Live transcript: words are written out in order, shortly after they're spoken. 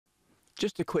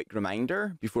Just a quick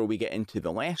reminder before we get into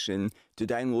the lesson to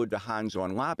download the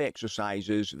hands-on lab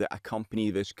exercises that accompany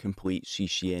this complete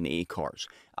CCNA course.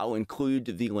 I'll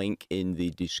include the link in the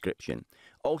description.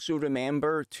 Also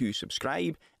remember to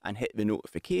subscribe and hit the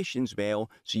notifications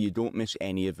bell so you don't miss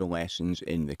any of the lessons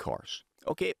in the course.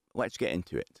 Okay, let's get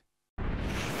into it.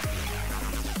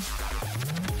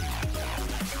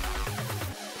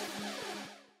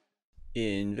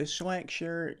 In this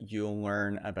lecture, you'll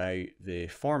learn about the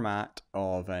format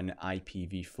of an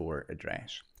IPv4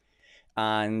 address.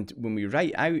 And when we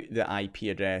write out the IP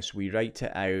address, we write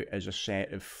it out as a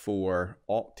set of 4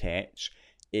 octets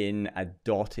in a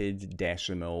dotted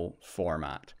decimal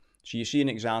format. So you see an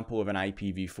example of an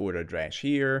IPv4 address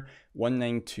here,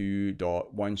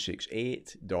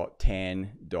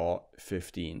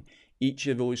 192.168.10.15. Each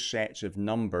of those sets of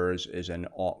numbers is an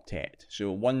octet.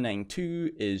 So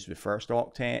 192 is the first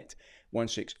octet,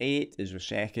 168 is the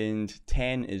second,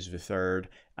 10 is the third,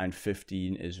 and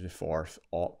 15 is the fourth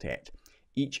octet.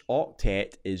 Each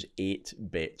octet is 8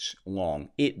 bits long.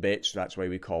 8 bits, that's why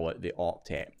we call it the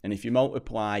octet. And if you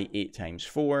multiply 8 times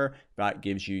 4, that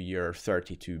gives you your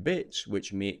 32 bits,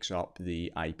 which makes up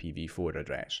the IPv4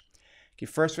 address. Okay,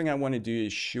 first thing I want to do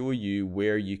is show you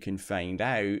where you can find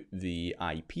out the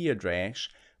IP address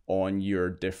on your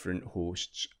different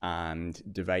hosts and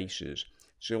devices.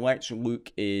 So let's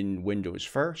look in Windows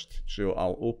first. So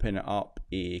I'll open up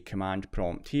a command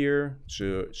prompt here.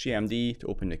 So CMD to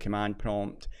open the command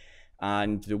prompt,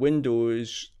 and the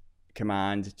Windows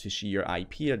command to see your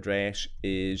IP address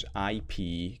is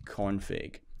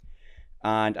ipconfig.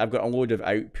 And I've got a load of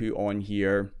output on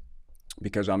here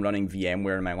because I'm running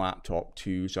VMware on my laptop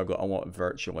too, so I've got a lot of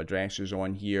virtual addresses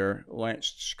on here.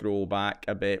 Let's scroll back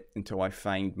a bit until I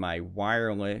find my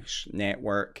wireless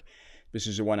network. This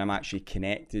is the one I'm actually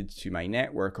connected to my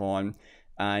network on.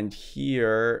 And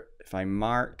here, if I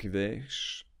mark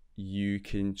this, you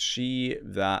can see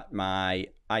that my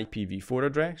IPv4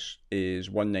 address is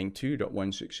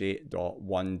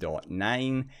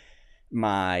 192.168.1.9.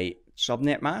 My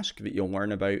subnet mask that you'll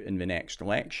learn about in the next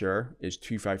lecture is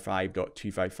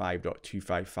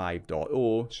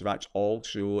 255.255.255.0, so that's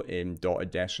also in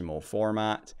dotted decimal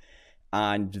format.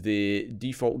 And the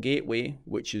default gateway,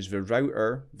 which is the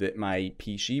router that my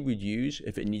PC would use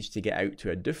if it needs to get out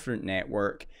to a different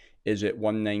network, is at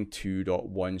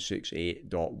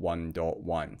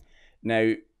 192.168.1.1.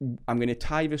 Now, I'm going to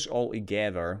tie this all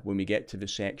together when we get to the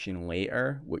section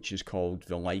later, which is called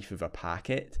the life of a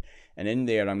packet. And in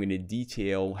there, I'm going to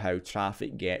detail how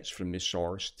traffic gets from the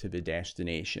source to the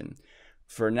destination.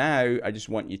 For now, I just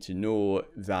want you to know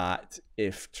that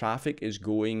if traffic is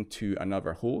going to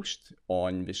another host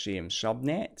on the same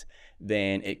subnet,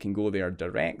 then it can go there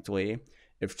directly.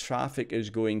 If traffic is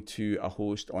going to a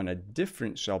host on a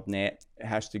different subnet, it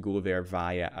has to go there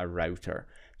via a router.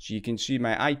 So you can see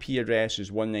my IP address is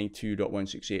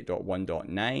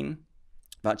 192.168.1.9.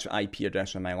 That's the IP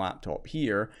address on my laptop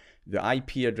here. The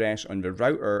IP address on the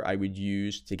router I would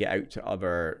use to get out to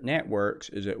other networks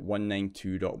is at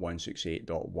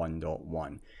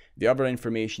 192.168.1.1. The other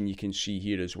information you can see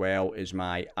here as well is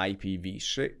my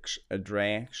IPv6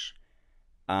 address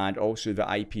and also the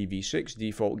IPv6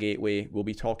 default gateway. We'll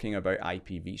be talking about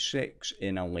IPv6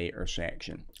 in a later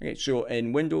section. Okay, so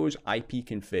in Windows,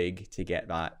 ipconfig to get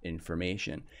that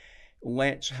information.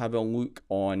 Let's have a look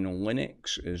on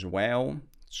Linux as well.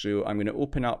 So I'm going to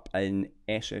open up an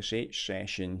SSH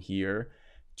session here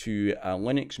to a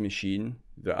Linux machine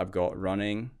that I've got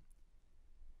running.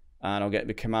 And I'll get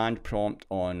the command prompt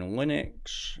on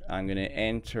Linux. I'm going to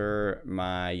enter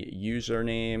my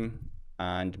username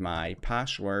and my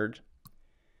password.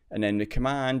 And then the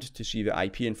command to see the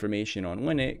IP information on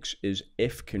Linux is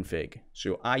ifconfig.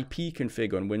 So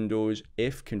ipconfig on Windows,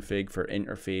 ifconfig for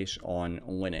interface on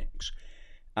Linux.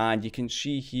 And you can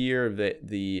see here that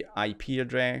the IP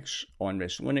address on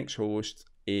this Linux host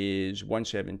is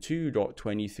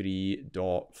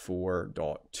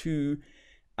 172.23.4.2,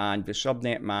 and the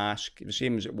subnet mask, the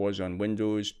same as it was on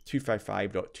Windows,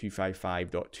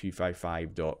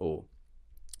 255.255.255.0.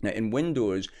 Now in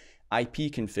Windows,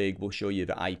 ipconfig will show you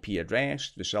the IP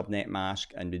address, the subnet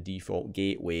mask, and the default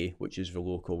gateway, which is the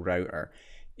local router.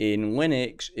 In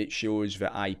Linux, it shows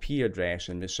the IP address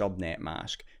and the subnet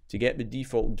mask. To get the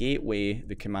default gateway,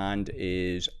 the command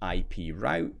is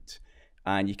iproute,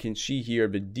 and you can see here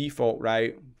the default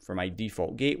route for my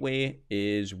default gateway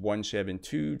is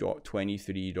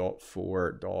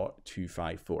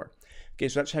 172.23.4.254. Okay,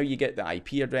 so that's how you get the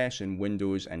IP address in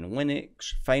Windows and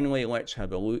Linux. Finally, let's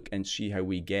have a look and see how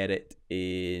we get it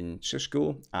in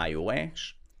Cisco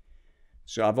iOS.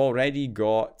 So I've already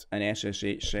got an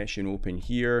SSH session open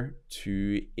here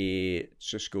to a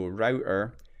Cisco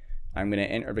router. I'm going to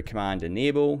enter the command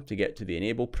enable to get to the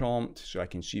enable prompt so I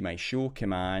can see my show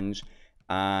commands.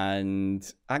 And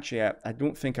actually, I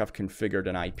don't think I've configured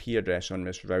an IP address on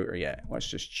this router yet. Let's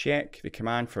just check. The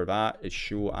command for that is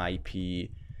show IP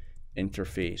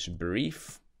interface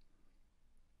brief.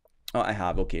 Oh, I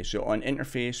have. Okay, so on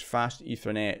interface fast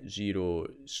Ethernet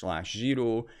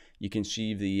 0/0, you can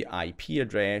see the IP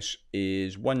address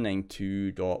is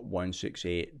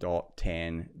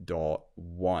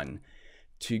 192.168.10.1.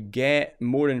 To get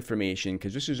more information,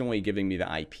 because this is only giving me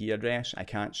the IP address, I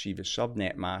can't see the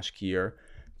subnet mask here.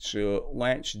 So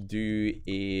let's do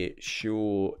a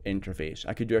show interface.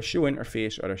 I could do a show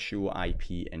interface or a show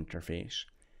IP interface.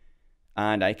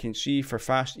 And I can see for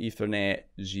fast Ethernet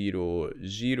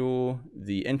 0/0,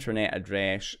 the internet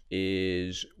address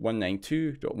is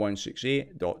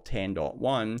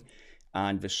 192.168.10.1,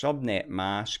 and the subnet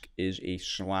mask is a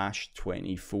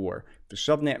 /24. The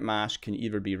subnet mask can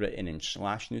either be written in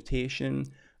slash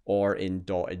notation or in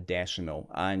dotted decimal,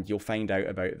 and you'll find out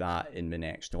about that in the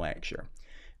next lecture.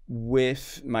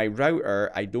 With my router,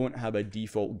 I don't have a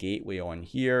default gateway on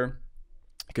here,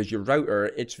 because your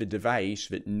router, it's the device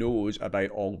that knows about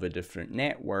all the different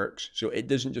networks. So it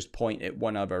doesn't just point at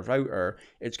one other router,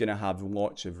 it's going to have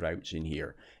lots of routes in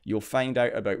here. You'll find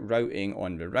out about routing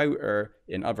on the router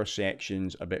in other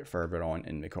sections a bit further on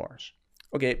in the course.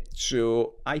 Okay,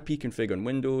 so ipconfig on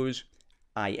Windows,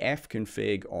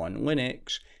 ifconfig on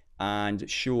Linux,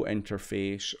 and show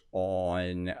interface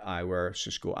on our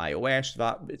Cisco iOS.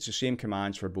 It's the same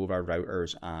commands for both our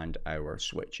routers and our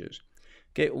switches.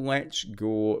 Okay, let's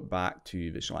go back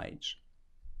to the slides.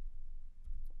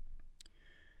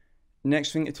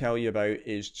 Next thing to tell you about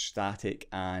is static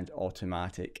and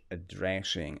automatic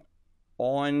addressing.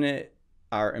 On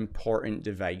our important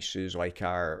devices, like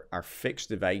our fixed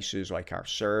devices, like our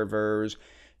servers,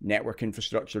 network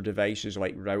infrastructure devices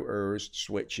like routers,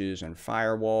 switches, and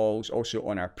firewalls, also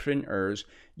on our printers,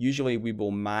 usually we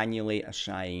will manually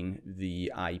assign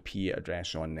the IP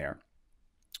address on there.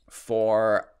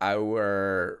 For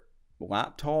our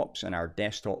laptops and our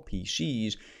desktop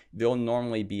PCs, they'll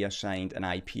normally be assigned an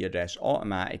IP address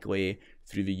automatically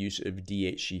through the use of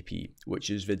DHCP, which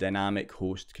is the Dynamic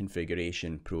Host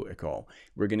Configuration Protocol.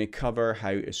 We're going to cover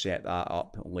how to set that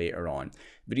up later on.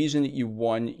 The reason that you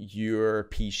want your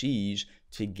PCs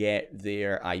to get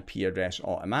their IP address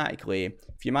automatically,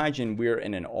 if you imagine we're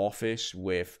in an office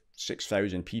with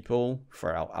 6,000 people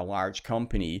for a large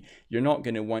company, you're not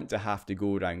going to want to have to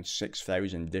go around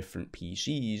 6,000 different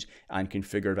PCs and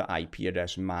configure the IP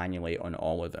address manually on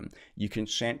all of them. You can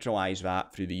centralize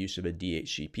that through the use of a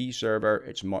DHCP server.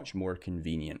 It's much more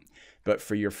convenient. But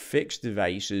for your fixed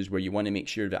devices where you want to make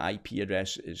sure the IP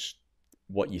address is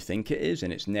what you think it is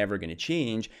and it's never going to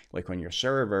change, like on your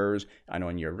servers and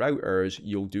on your routers,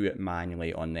 you'll do it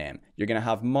manually on them. You're going to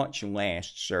have much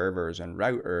less servers and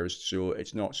routers, so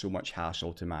it's not so much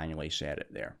hassle to manually set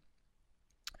it there.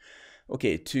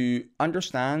 Okay, to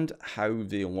understand how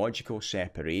the logical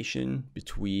separation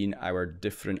between our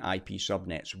different IP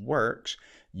subnets works,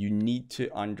 you need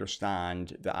to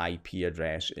understand the IP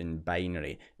address in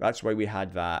binary. That's why we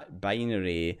had that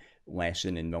binary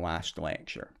lesson in the last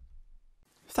lecture.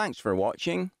 Thanks for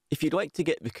watching. If you'd like to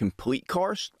get the complete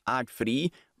course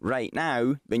ad-free right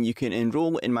now, then you can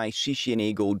enroll in my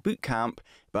CCNA Gold Bootcamp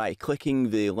by clicking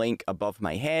the link above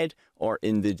my head or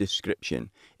in the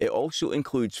description. It also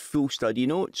includes full study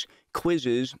notes,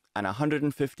 quizzes, and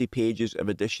 150 pages of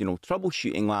additional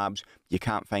troubleshooting labs you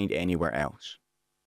can't find anywhere else.